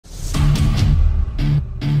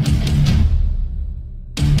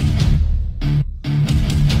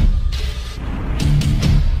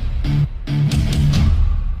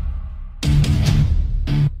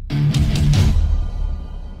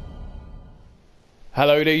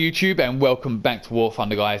Hello there YouTube and welcome back to War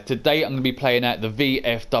Thunder, guys. Today I'm going to be playing at the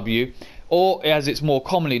VFW, or as it's more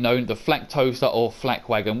commonly known, the Flak-Toaster or Flak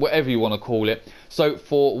Wagon, whatever you want to call it. So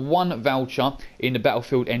for one voucher in the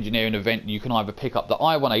Battlefield Engineering event, you can either pick up the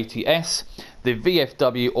I-180S, the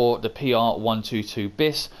VFW or the PR-122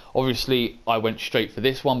 BIS. Obviously I went straight for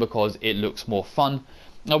this one because it looks more fun.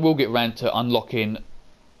 I will get round to unlocking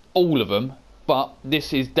all of them, but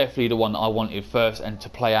this is definitely the one that I wanted first and to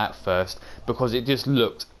play out first because it just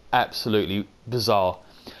looked absolutely bizarre.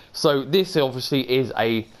 So this obviously is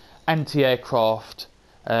a anti-aircraft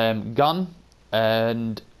gun,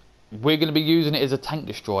 and we're going to be using it as a tank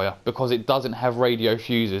destroyer because it doesn't have radio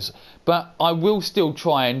fuses. But I will still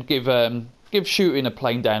try and give shooting a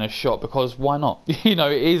plane down a shot, because why not? You know,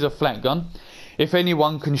 it is a flat gun. If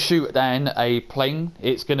anyone can shoot down a plane,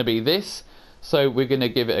 it's going to be this. So we're going to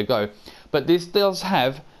give it a go. But this does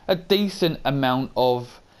have a decent amount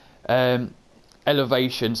of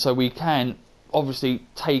elevation, so we can obviously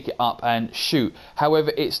take it up and shoot.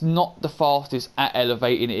 However, it's not the fastest at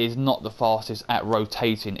elevating, it is not the fastest at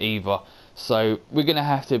rotating either. So we're going to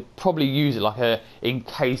have to probably use it like a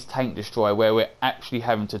encased tank destroyer, where we're actually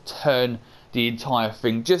having to turn the entire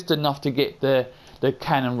thing just enough to get the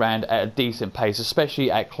cannon round at a decent pace, especially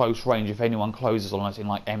at close range if anyone closes on us in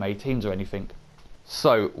like M18s or anything.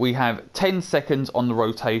 So we have 10 seconds on the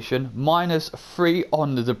rotation, -3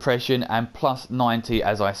 on the depression, and +90,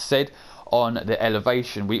 as I said, on the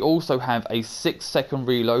elevation. We also have a 6-second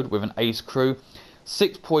reload with an ace crew,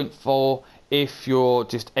 6.4 if you're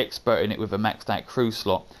just expert in it with a maxed out crew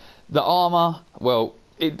slot. The armour, well,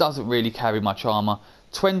 it doesn't really carry much armour.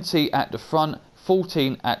 20 at the front,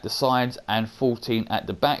 14 at the sides, and 14 at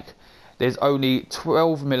the back. There's only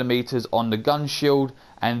 12mm on the gun shield,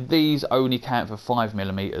 and these only count for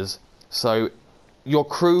 5mm. So your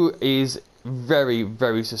crew is very,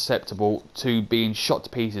 very susceptible to being shot to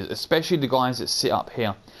pieces, especially the guys that sit up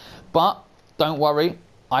here. But don't worry,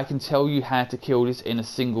 I can tell you how to kill this in a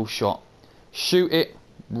single shot. Shoot it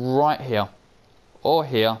right here, or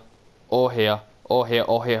here, or here, or here,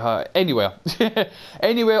 or here, anywhere.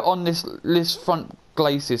 Anywhere on this front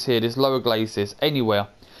glacis here, this lower glacis, anywhere.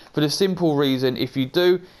 For the simple reason, if you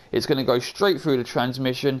do, it's going to go straight through the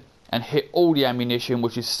transmission and hit all the ammunition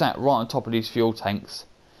which is sat right on top of these fuel tanks.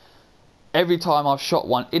 Every time I've shot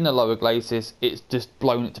one in the lower glacis, it's just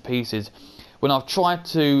blown it to pieces. When I've tried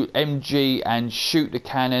to MG and shoot the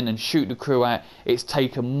cannon and shoot the crew out, it's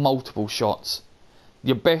taken multiple shots.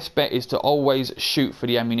 Your best bet is to always shoot for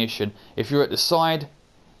the ammunition. If you're at the side,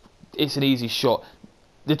 it's an easy shot.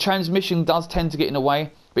 The transmission does tend to get in the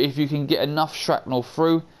way, but if you can get enough shrapnel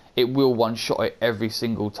through, it will one-shot it every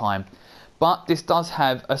single time. But this does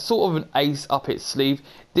have a sort of an ace up its sleeve.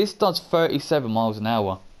 This does 37 miles an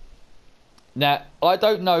hour. Now, I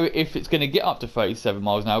don't know if it's going to get up to 37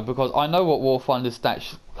 miles an hour, because I know what War Thunder stat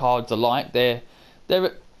cards are like. They're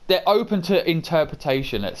open to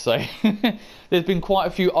interpretation, let's say. There's been quite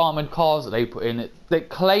a few armoured cars that they put in that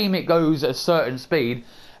claim it goes at a certain speed,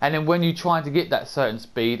 and then when you try to get that certain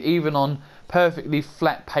speed, even on perfectly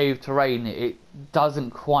flat paved terrain, it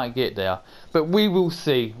doesn't quite get there. But we will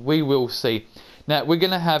see, we will see. Now we're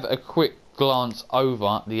going to have a quick glance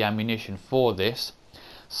over the ammunition for this.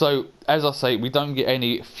 So as I say, we don't get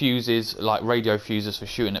any fuses like radio fuses for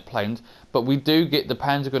shooting at planes, but we do get the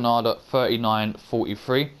Panzergranate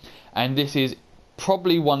 3943, and this is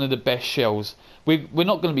probably one of the best shells. We're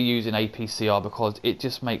not going to be using APCR because it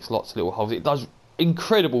just makes lots of little holes. It does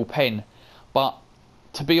incredible pen, but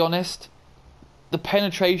to be honest, the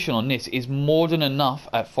penetration on this is more than enough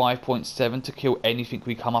at 5.7 to kill anything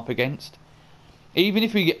we come up against. Even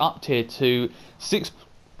if we get up here to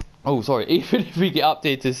even if we get up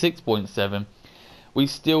here to 6.7, we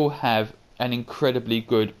still have an incredibly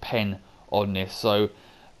good pen on this, so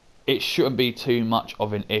it shouldn't be too much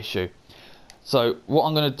of an issue. So what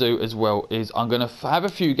I'm going to do as well is I'm going to have a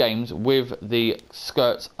few games with the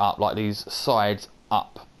skirts up, like these sides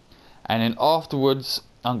up, and then afterwards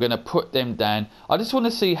I'm going to put them down. I just want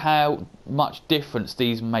to see how much difference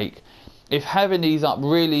these make. If having these up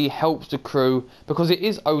really helps the crew, because it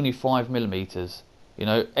is only 5mm. You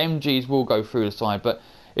know, MGs will go through the side, but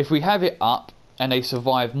if we have it up and they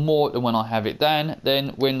survive more than when I have it down,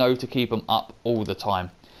 then we know to keep them up all the time.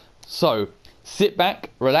 So sit back,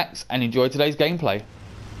 relax, and enjoy today's gameplay.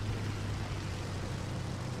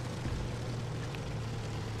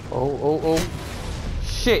 Oh.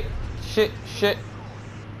 Shit.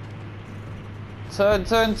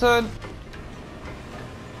 Turn.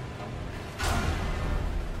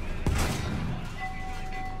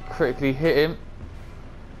 Critically hit him.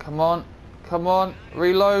 Come on,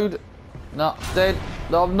 reload. No, dead.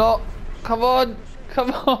 No, I'm not. Come on.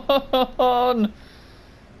 Come on!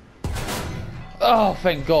 Oh,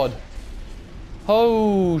 thank God.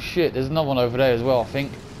 Oh, shit. There's another one over there as well, I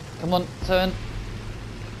think. Come on, turn.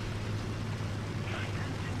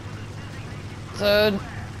 Turn.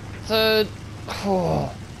 Turn.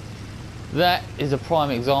 Oh. That is a prime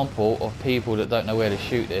example of people that don't know where to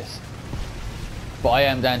shoot this. But I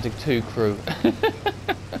am down to 2 crew.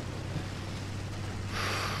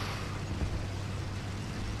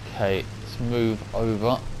 Okay, let's move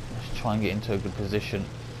over. Let's try and get into a good position.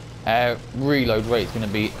 Our reload rate is going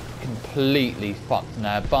to be completely fucked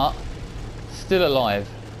now, but still alive.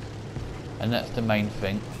 And that's the main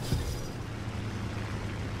thing.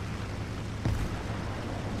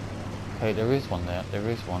 Okay, there is one there. There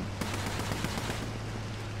is one.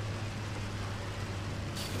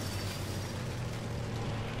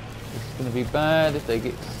 It's going to be bad if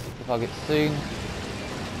I get seen.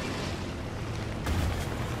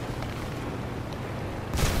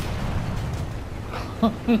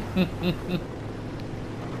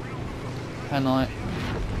 Can I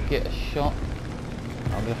get a shot?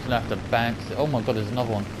 I'm just gonna have to bounce it. Oh my God, there's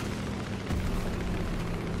another one.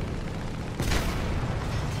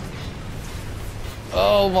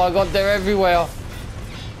 Oh my God, they're everywhere.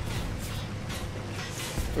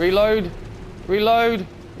 Reload, reload,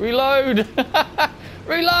 reload,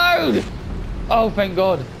 reload. Oh, thank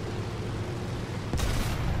God.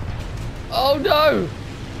 Oh no,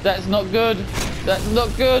 that's not good. That's not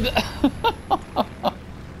good.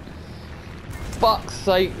 Fuck's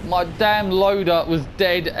sake, my damn loader was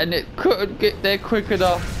dead and it couldn't get there quick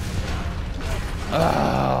enough.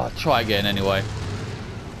 Try again anyway.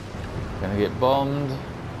 Gonna get bombed.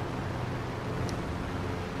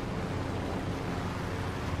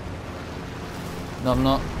 No, I'm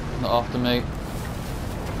not. Not after me.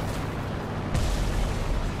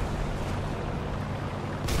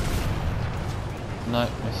 No,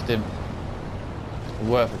 missed him.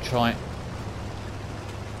 Worth a try.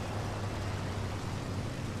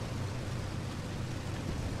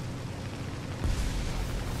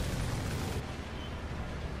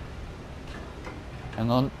 Hang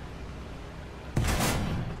on.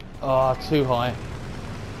 Ah, oh, too high.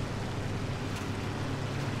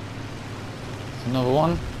 It's another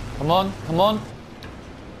one. Come on, come on.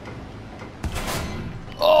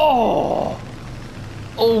 Oh!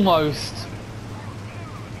 Almost.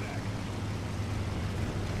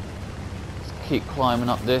 Keep climbing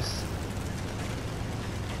up this.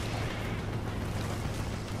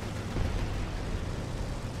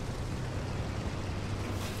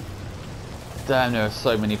 Damn, there are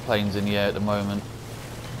so many planes in the air at the moment.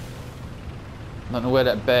 I don't know where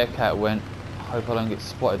that Bearcat went. I hope I don't get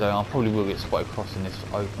spotted though. I probably will get spotted crossing this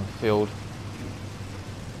open field.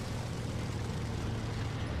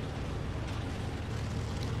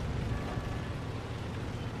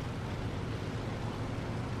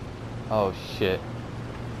 Oh shit.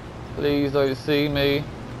 Please don't see me.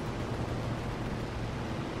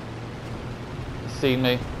 See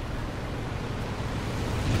me.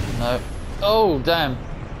 No. Oh damn.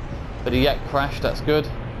 But the yak crashed, that's good.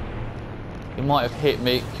 He might have hit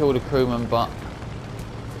me, killed a crewman, but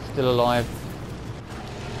still alive.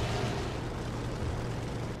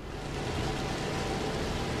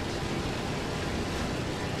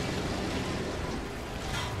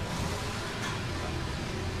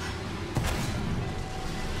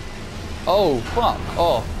 Oh, fuck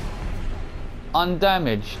off.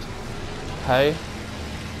 Undamaged. Okay.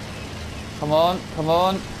 Come on, come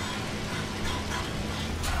on.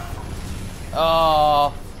 Ah,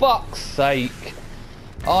 oh, fuck's sake.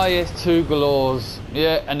 IS-2 galores.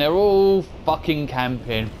 Yeah, and they're all fucking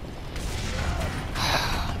camping.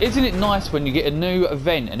 Isn't it nice when you get a new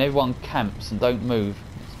event and everyone camps and don't move?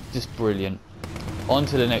 It's just brilliant. On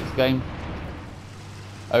to the next game.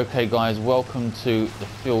 Okay guys, welcome to the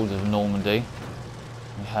fields of Normandy.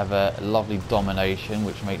 We have a lovely domination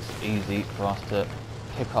which makes it easy for us to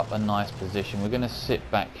pick up a nice position. We're going to sit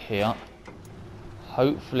back here,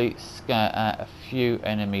 hopefully scout out a few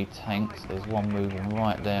enemy tanks. There's one moving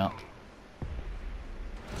right there.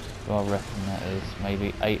 So I reckon that is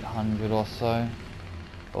maybe 800 or so.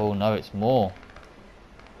 Oh no, it's more.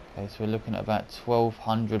 Okay, so we're looking at about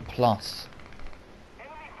 1200 plus.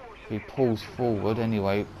 He pulls forward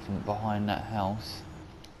anyway from behind that house.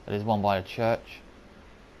 There's one by a church.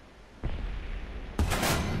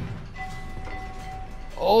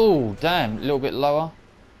 Oh damn, a little bit lower.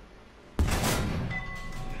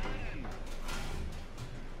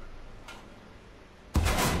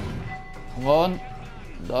 Come on.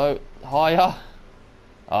 No, higher.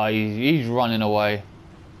 Oh, he's running away.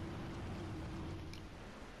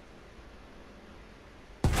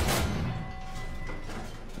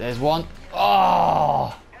 There's one.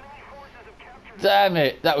 Oh! Damn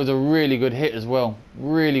it. That was a really good hit as well.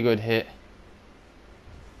 Really good hit.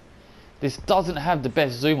 This doesn't have the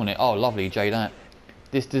best zoom on it. Oh, lovely, Jay, that.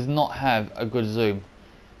 This does not have a good zoom.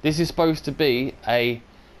 This is supposed to be a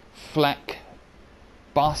flak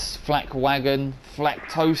bus, flak wagon,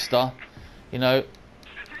 Flak-Toaster, you know,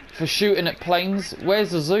 for shooting at planes. Where's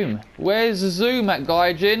the zoom? Where's the zoom at,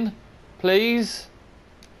 Gaijin? Please?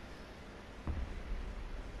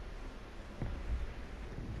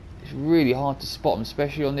 It's really hard to spot them,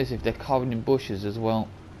 especially on this if they're covered in bushes as well.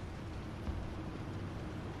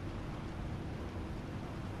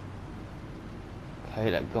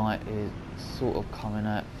 Okay, that guy is sort of coming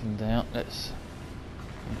out from down. Let's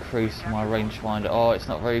increase my rangefinder. Oh, it's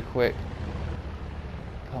not very quick.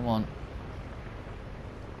 Come on.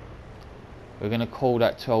 We're going to call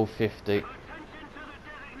that 1250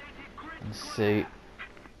 and see.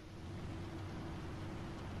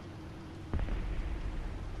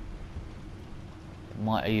 It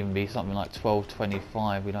might even be something like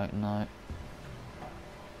 1225, we don't know.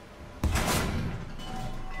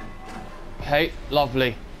 Okay,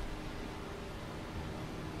 lovely.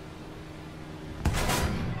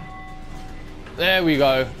 There we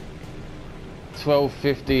go.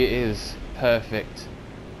 1250 it is. Perfect.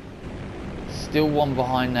 Still one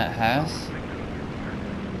behind that house.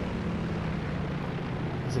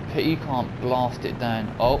 It's a pity you can't blast it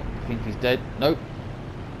down. Oh, I think he's dead. Nope.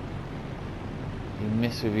 He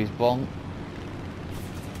missed with his bomb.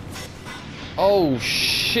 Oh,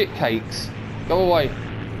 shit cakes. Go away.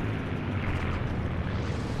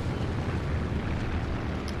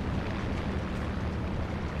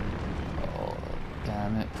 Oh,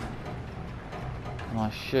 damn it. Can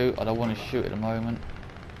I shoot? I don't want to shoot at the moment.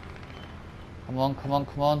 Come on, come on,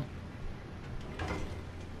 come on.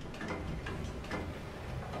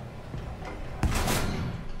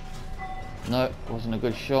 No, wasn't a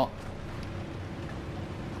good shot.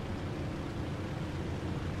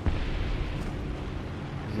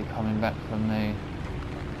 Is he coming back from me?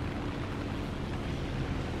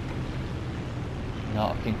 No,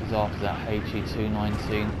 I think he's after that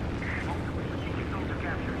HE219.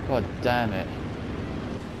 God damn it.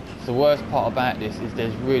 The worst part about this is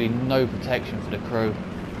there's really no protection for the crew.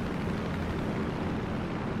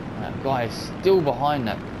 That guy is still behind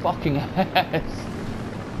that fucking ass.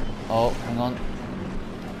 Oh, hang on.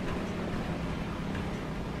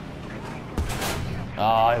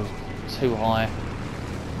 Ah, it was too high.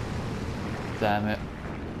 Damn it.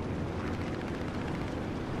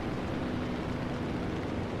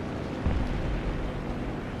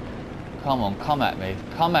 Come on, come at me.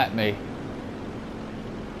 Come at me.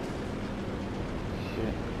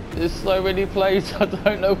 There's so many places, I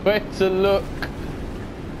don't know where to look.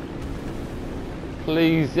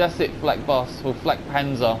 Please, that's it, Flak Bus or Flak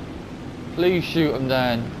Panzer. Please shoot them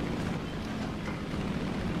down.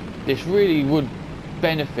 This really would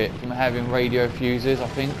benefit from having radio fuses, I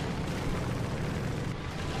think.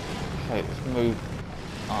 Okay, let's move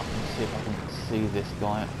up and see if I can see this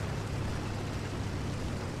guy.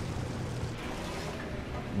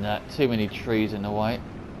 No, too many trees in the way.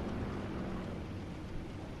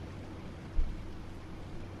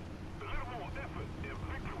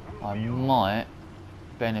 I might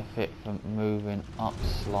benefit from moving up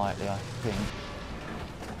slightly, I think.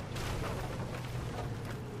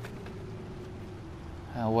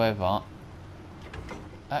 However,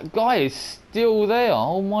 that guy is still there.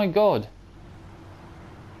 Oh my god.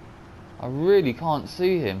 I really can't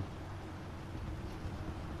see him.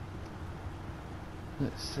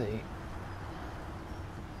 Let's see.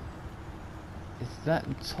 Is that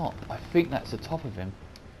the top? I think that's the top of him.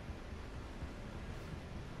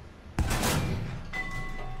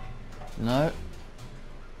 No.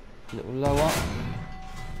 A little lower.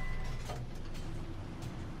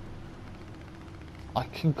 I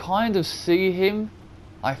can kind of see him.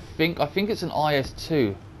 I think it's an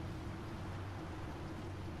IS-2.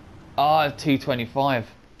 Ah, T-25.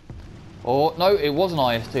 Or no, it was an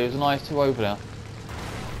IS-2. It was an IS-2 over there.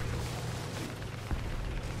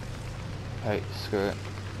 Okay, screw it.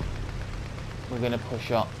 We're gonna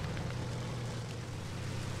push up.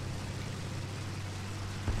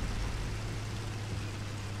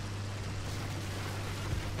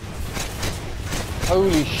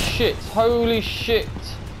 Holy shit, holy shit.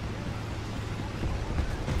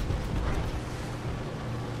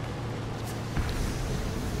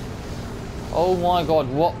 Oh my god,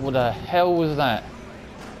 what the hell was that?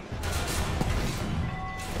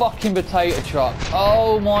 Fucking potato truck.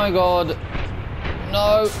 Oh my god.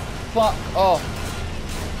 No, fuck off.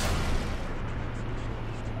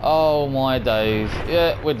 Oh my days.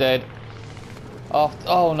 Yeah, we're dead. After,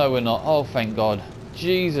 oh no, we're not. Oh, thank God.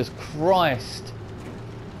 Jesus Christ.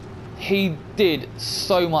 He did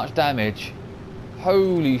so much damage.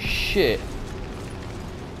 Holy shit.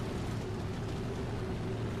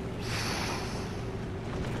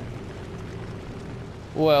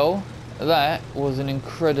 Well, that was an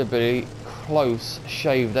incredibly close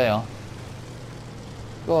shave there.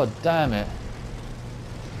 God damn it.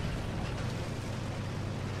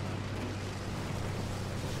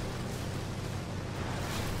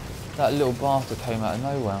 That little bastard came out of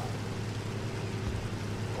nowhere.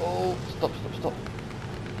 Oh, stop, stop, stop.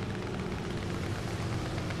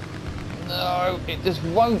 No, it just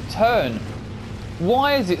won't turn.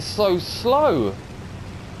 Why is it so slow?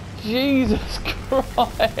 Jesus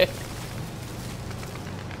Christ.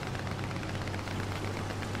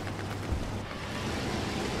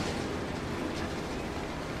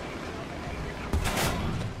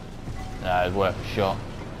 Nah, it's worth a shot.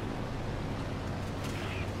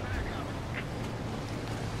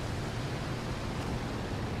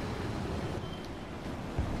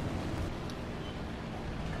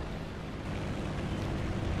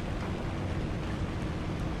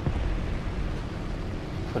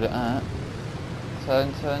 Put it at.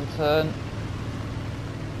 Turn, turn, turn.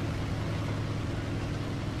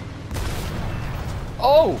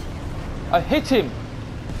 Oh! I hit him!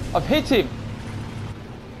 I've hit him!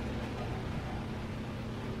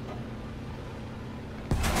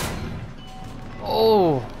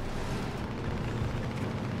 Oh!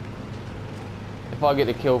 If I get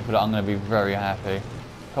the kill for that, I'm going to be very happy.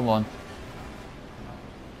 Come on.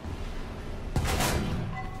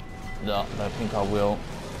 No, I don't think I will.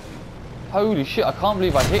 Holy shit, I can't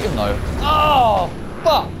believe I hit him though. Oh,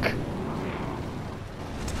 fuck!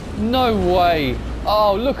 No way!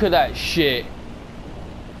 Oh, look at that shit!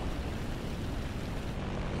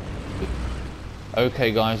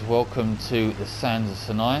 Okay guys, welcome to the sands of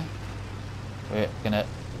Sinai. We're going to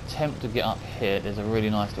attempt to get up here. There's a really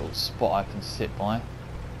nice little spot I can sit by.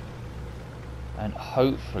 And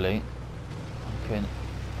hopefully I can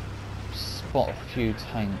spot a few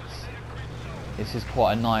tanks. This is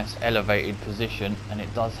quite a nice elevated position, and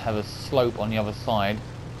it does have a slope on the other side,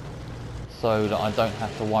 so that I don't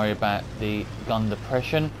have to worry about the gun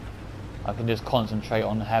depression. I can just concentrate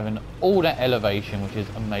on having all that elevation, which is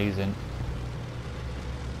amazing.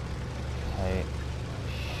 Okay,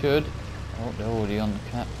 should... Oh, they're already on the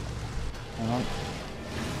cap. Hang on.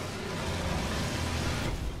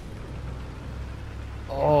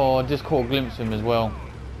 Oh, I just caught a glimpse of him as well.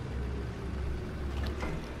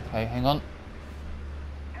 Okay, hang on.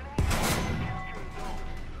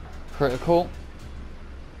 Critical.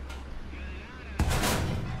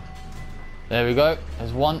 There we go.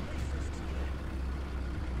 There's one.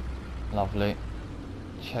 Lovely.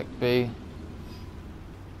 Check B.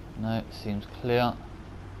 No, it seems clear.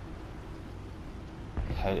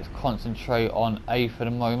 Okay, let's concentrate on A for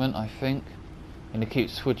the moment, I think. I'm going to keep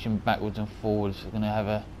switching backwards and forwards. We're going to have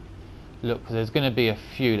a look, because there's going to be a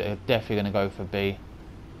few that are definitely going to go for B.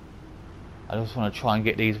 I just want to try and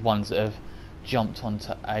get these ones that have jumped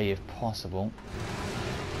onto A if possible.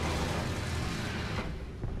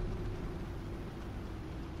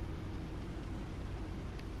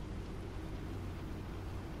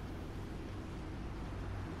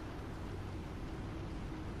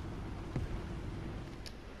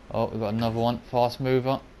 Oh, we've got another one, fast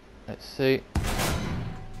mover. Let's see.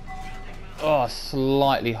 Oh,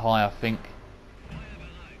 slightly high, I think.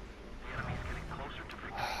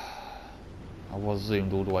 I was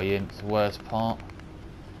zoomed all the way in. It's the worst part.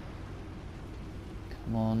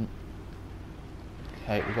 Come on.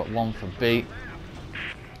 Okay, we've got one for B.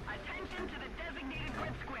 Attention to the designated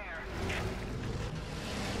grid square.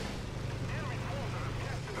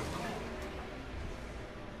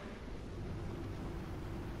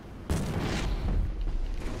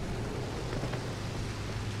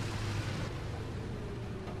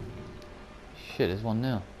 Shit, there's one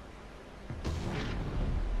now.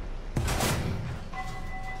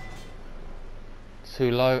 Too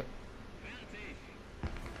low.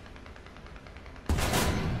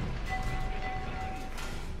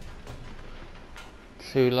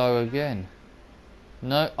 Too low again.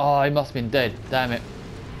 No. Oh, he must have been dead. Damn it.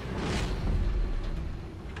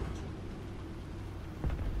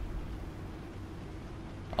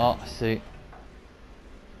 Oh, I see.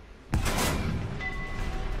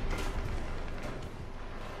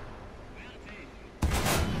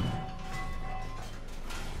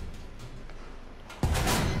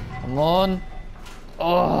 Come on.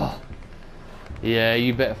 Oh. Yeah,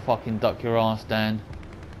 you better fucking duck your ass, Dan.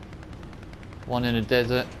 One in the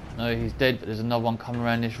desert. No, he's dead, but there's another one coming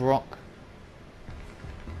around this rock.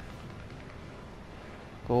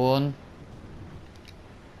 Go on.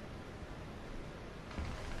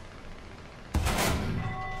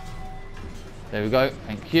 There we go,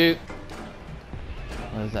 thank you.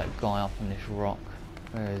 Where's that guy up on this rock?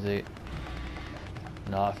 Where is he?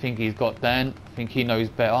 No, I think he's got Dan. I think he knows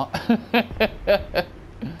better.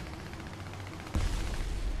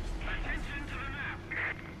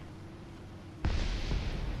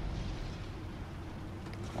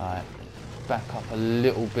 Alright, back up a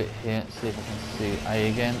little bit here, see if I can see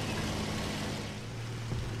A again.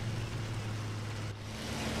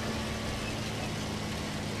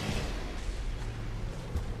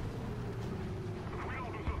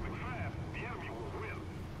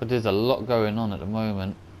 But there's a lot going on at the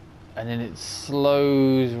moment. And then it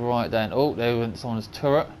slows right down. Oh, there went someone's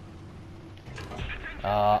turret.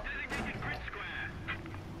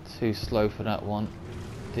 Too slow for that one.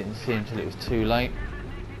 Didn't see until it was too late.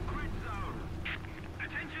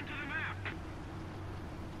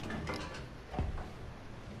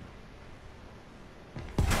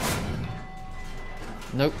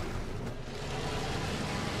 Nope.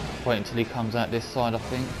 Wait until he comes out this side, I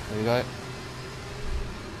think. There we go.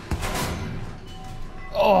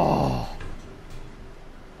 Oh!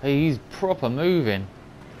 He's proper moving.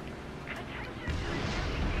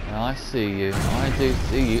 I see you. I do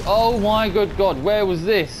see you. Oh my good God, where was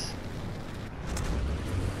this?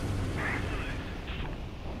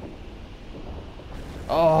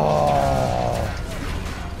 Oh!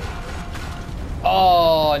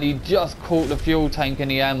 Oh, and he just caught the fuel tank and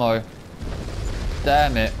the ammo.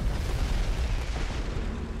 Damn it.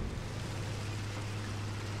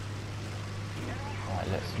 Right,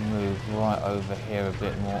 let's move right over here a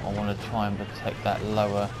bit more. I want to try and protect that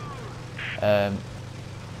lower,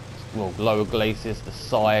 well, lower glacis, the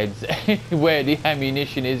sides, where the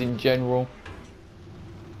ammunition is in general.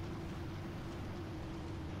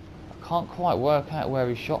 I can't quite work out where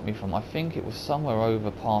he shot me from. I think it was somewhere over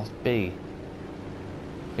past B.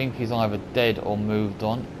 I think he's either dead or moved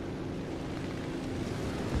on.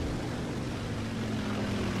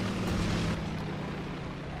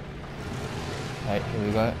 Okay, here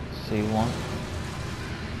we go. C1.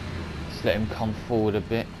 Just let him come forward a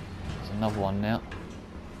bit. There's another one now.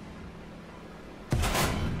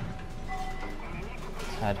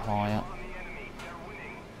 Tad higher.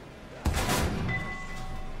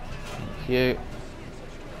 Thank you.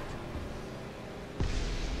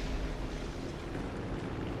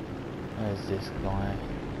 Where's this guy?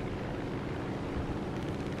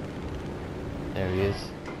 There he is.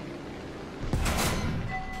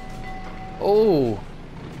 Oh!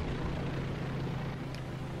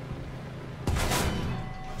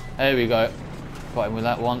 There we go. Got him with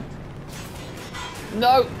that one.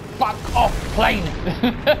 No! Fuck off, plane!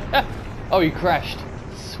 Oh, he crashed.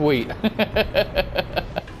 Sweet.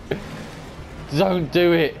 Don't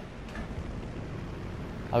do it.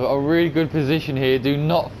 I've got a really good position here. Do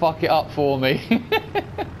not fuck it up for me.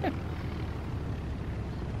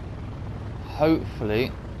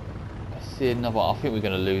 Hopefully, I see another. I think we're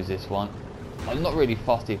going to lose this one. I'm not really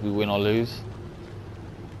fussed if we win or lose.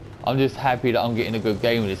 I'm just happy that I'm getting a good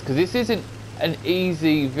game with this, because this isn't an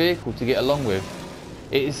easy vehicle to get along with.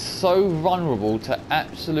 It is so vulnerable to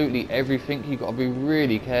absolutely everything. You've got to be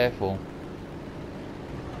really careful.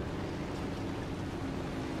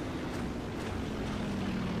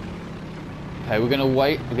 Okay, we're going to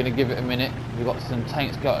wait. We're going to give it a minute. We've got some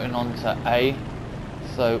tanks going on to A.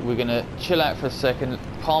 So we're going to chill out for a second,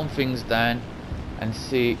 calm things down, and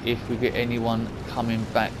see if we get anyone coming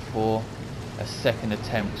back for a second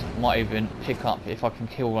attempt. Might even pick up if I can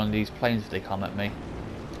kill one of these planes if they come at me.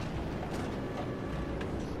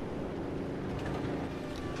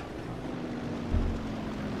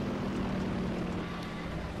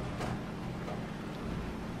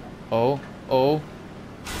 Oh, oh.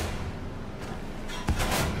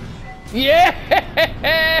 Yeah!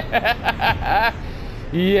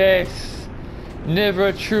 Yes! Never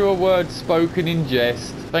a truer word spoken in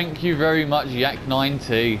jest. Thank you very much,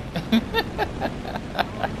 Yak9T.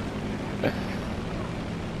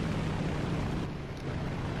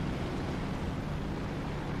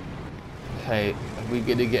 Okay, are we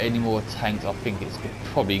going to get any more tanks? I think it's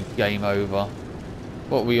probably game over.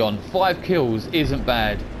 What are we on? 5 kills isn't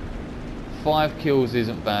bad. 5 kills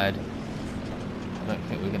isn't bad. I don't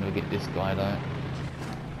think we're going to get this guy though.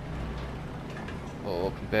 Oh,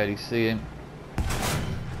 I can barely see him.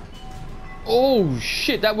 Oh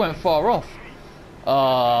shit, that went far off.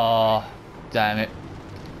 Ah, damn it.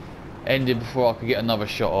 Ended before I could get another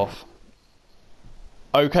shot off.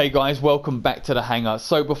 Okay guys, welcome back to the hangar.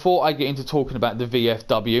 So before I get into talking about the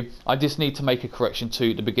VFW, I just need to make a correction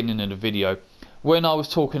to the beginning of the video. When I was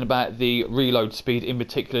talking about the reload speed, in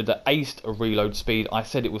particular the aced reload speed, I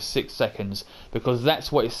said it was 6 seconds because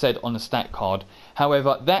that's what it said on the stat card.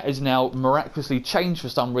 However, that is now miraculously changed for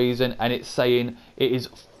some reason, and it's saying it is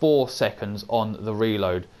 4 seconds on the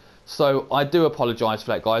reload. So I do apologise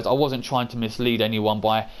for that, guys. I wasn't trying to mislead anyone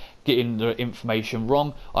by getting the information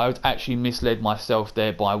wrong. I was actually misled myself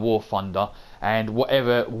there by War Thunder and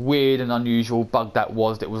whatever weird and unusual bug that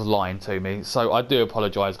was lying to me. So I do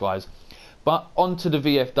apologise, guys. But onto the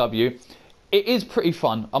VFW. It is pretty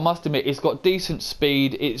fun, I must admit. It's got decent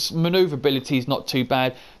speed, its manoeuvrability is not too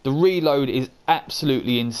bad, the reload is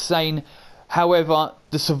absolutely insane. However,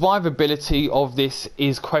 the survivability of this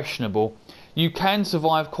is questionable. You can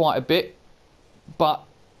survive quite a bit, but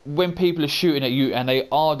when people are shooting at you and they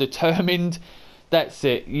are determined, that's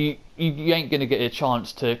it. You ain't going to get a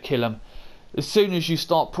chance to kill them. As soon as you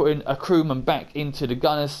start putting a crewman back into the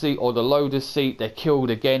gunner's seat or the loader's seat, they're killed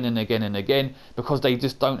again and again and again because they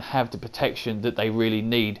just don't have the protection that they really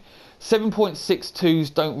need.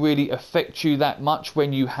 7.62s don't really affect you that much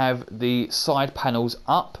when you have the side panels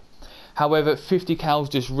up. However, 50 cals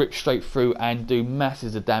just rip straight through and do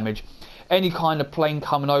masses of damage. Any kind of plane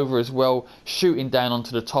coming over as well, shooting down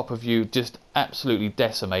onto the top of you, just absolutely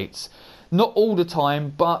decimates. Not all the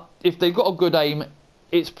time, but if they've got a good aim,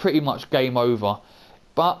 it's pretty much game over.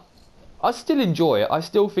 But I still enjoy it. I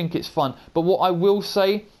still think it's fun. But what I will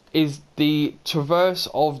say is the traverse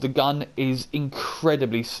of the gun is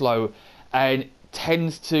incredibly slow and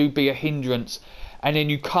tends to be a hindrance. And then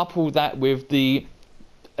you couple that with the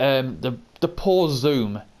poor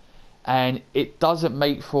zoom, and it doesn't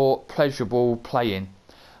make for pleasurable playing.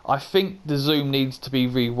 I think the zoom needs to be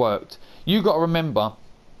reworked. You got to remember,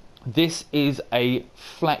 this is a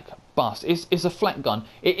flak bus. It's a flak gun.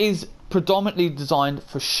 It is predominantly designed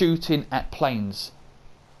for shooting at planes.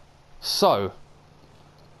 So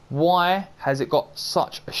why has it got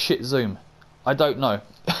such a shit zoom? I don't know.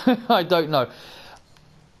 I don't know.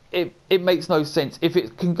 It makes no sense. If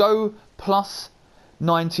it can go plus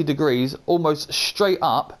 90 degrees almost straight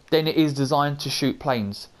up, then it is designed to shoot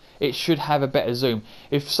planes. It should have a better zoom.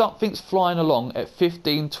 If something's flying along at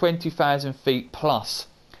 15-20,000 feet plus,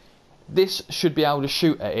 this should be able to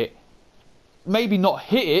shoot at it. Maybe not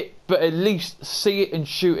hit it, but at least see it and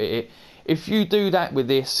shoot at it. If you do that with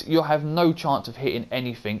this, you'll have no chance of hitting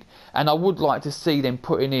anything. And I would like to see them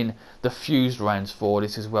putting in the fused rounds for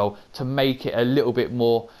this as well, to make it a little bit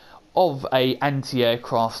more of a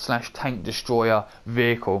anti-aircraft / tank destroyer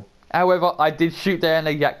vehicle. However, I did shoot down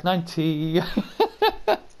a Yak 90.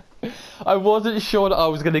 I wasn't sure that I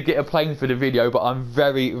was going to get a plane for the video, but I'm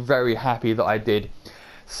very, very happy that I did.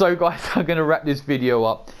 So guys, I'm going to wrap this video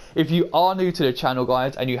up. If you are new to the channel,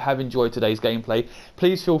 guys, and you have enjoyed today's gameplay,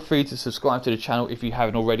 please feel free to subscribe to the channel if you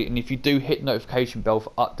haven't already, and if you do, hit notification bell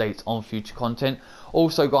for updates on future content.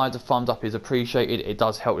 Also guys, a thumbs up is appreciated. It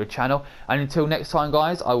does help the channel. And until next time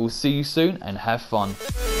guys, I will see you soon and have fun.